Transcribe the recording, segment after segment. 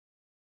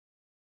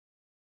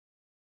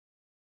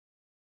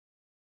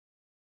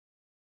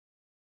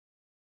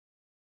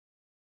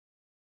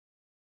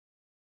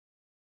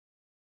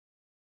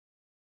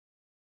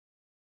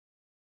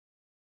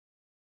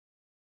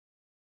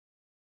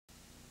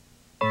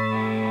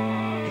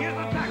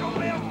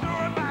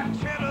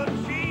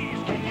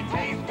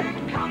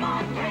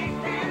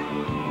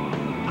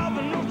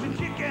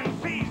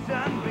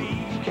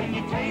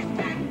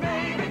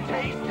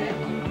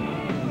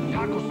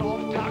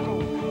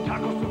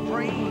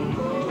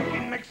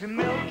some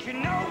milk, you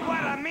know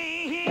what I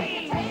mean.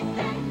 Can you taste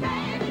it,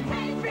 baby,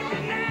 taste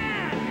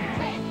 59.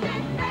 Taste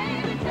it,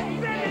 baby,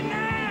 taste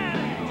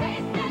 79.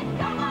 Taste it,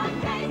 come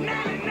on, taste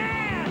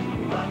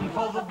 99. Run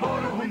for the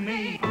border with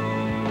me.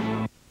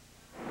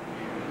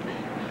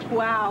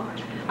 Wow,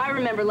 I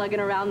remember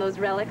lugging around those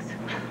relics.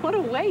 What a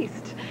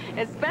waste,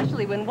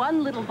 especially when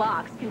one little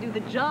box can do the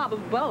job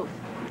of both.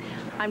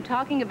 I'm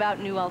talking about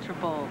new Ultra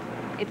Bold.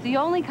 It's the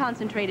only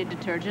concentrated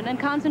detergent and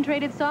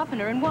concentrated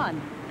softener in one.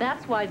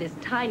 That's why this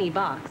tiny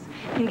box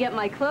can get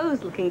my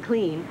clothes looking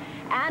clean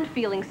and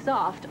feeling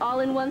soft all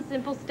in one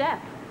simple step.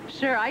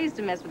 Sure, I used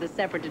to mess with a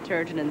separate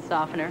detergent and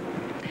softener,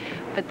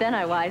 but then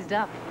I wised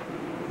up.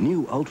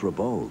 New Ultra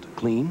Bold,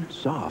 clean,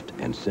 soft,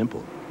 and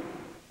simple.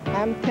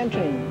 I'm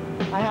tempting.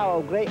 I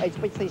have a great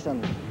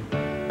expectation.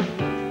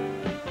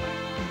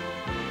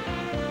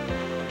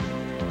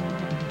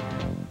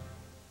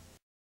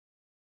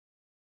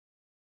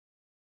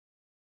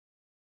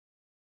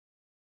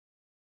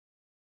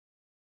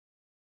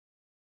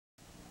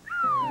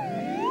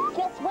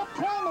 Guess what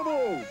time it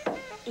is?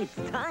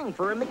 It's time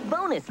for a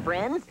McBonus,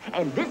 friends.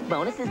 And this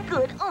bonus is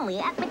good only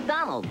at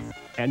McDonald's.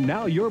 And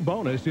now your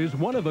bonus is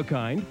one of a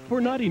kind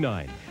for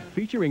 99.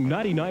 Featuring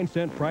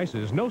 99-cent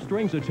prices, no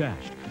strings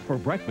attached. For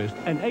breakfast,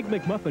 an Egg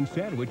McMuffin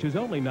sandwich is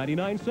only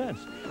 99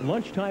 cents.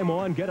 Lunchtime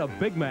on, get a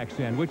Big Mac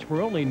sandwich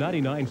for only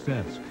 99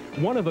 cents.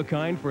 One of a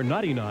kind for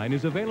 99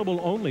 is available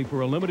only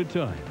for a limited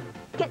time.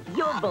 Get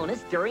your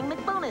bonus during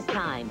McBonus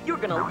time. You're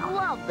gonna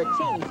love the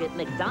change at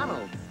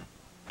McDonald's.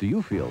 Do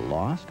you feel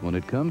lost when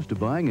it comes to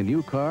buying a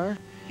new car?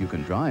 You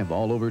can drive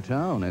all over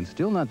town and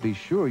still not be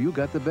sure you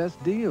got the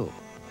best deal.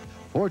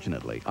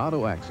 Fortunately,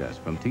 Auto Access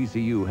from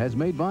TCU has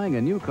made buying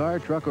a new car,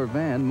 truck, or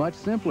van much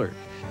simpler.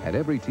 At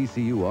every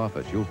TCU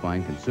office, you'll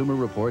find consumer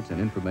reports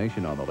and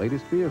information on the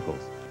latest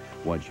vehicles.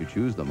 Once you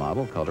choose the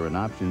model, color, and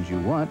options you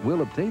want,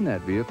 we'll obtain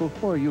that vehicle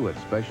for you at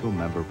special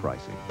member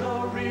pricing.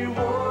 The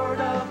reward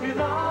of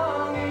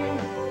belonging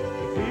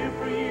is here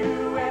for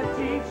you at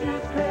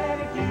Teachers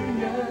Credit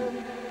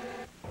Union.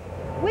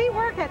 We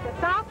work at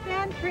the South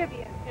Bend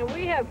Tribune, and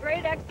we have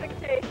great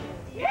expectations.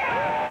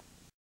 Yeah!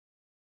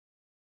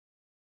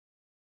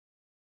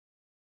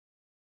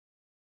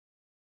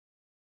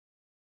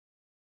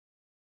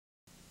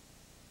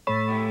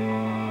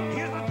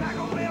 Here's a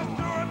Taco Bell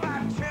story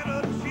about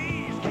cheddar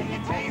cheese. Can you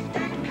taste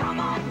it? Come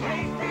on,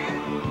 taste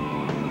it.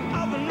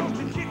 Oven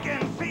roasted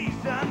chicken,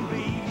 seasoned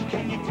beef.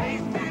 Can you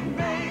taste it,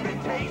 baby?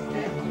 Taste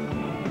it.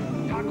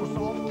 Taco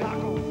soft,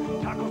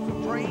 taco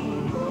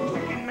supreme.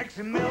 Chicken mix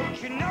and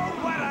milk, you know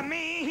what I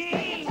mean.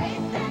 Can you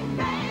taste it,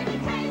 baby?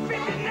 Taste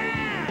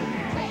 59.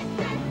 Taste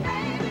it,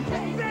 baby.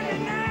 Taste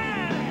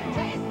 79.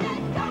 Taste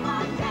it, come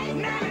on, taste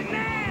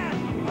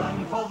 99.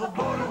 Run for the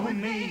border with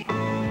me.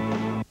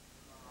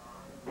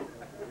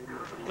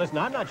 Listen,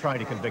 I'm not trying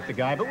to convict the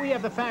guy, but we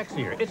have the facts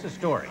here. It's a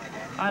story.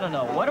 I don't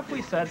know. What if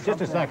we said something?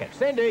 Just a second.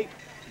 Cindy,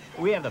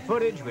 we have the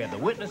footage, we have the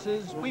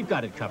witnesses. We've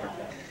got it covered.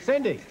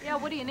 Cindy. Yeah,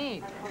 what do you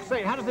need?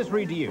 Say, how does this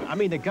read to you? I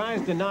mean, the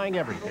guy's denying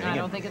everything. I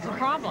don't think it's a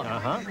problem.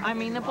 Uh-huh. I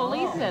mean, the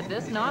police said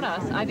this, not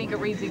us. I think it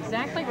reads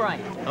exactly right.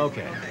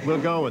 Okay,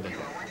 we'll go with it.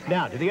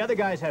 Now, do the other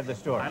guys have the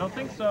story? I don't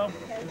think so.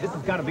 This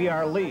has got to be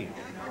our lead.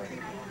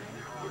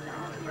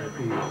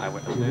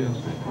 Eyewitnesses.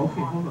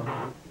 Okay, hold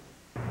on.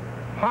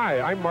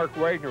 Hi, I'm Mark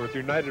Wagner with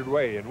United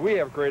Way, and we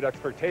have great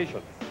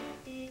expectations.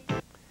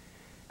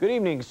 Good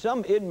evening.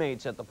 Some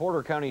inmates at the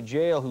Porter County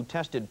Jail who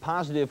tested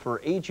positive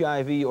for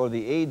HIV or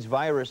the AIDS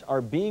virus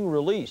are being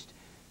released.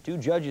 Two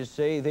judges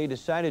say they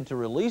decided to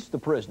release the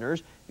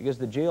prisoners because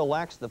the jail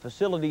lacks the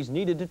facilities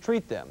needed to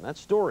treat them. That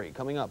story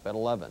coming up at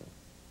 11.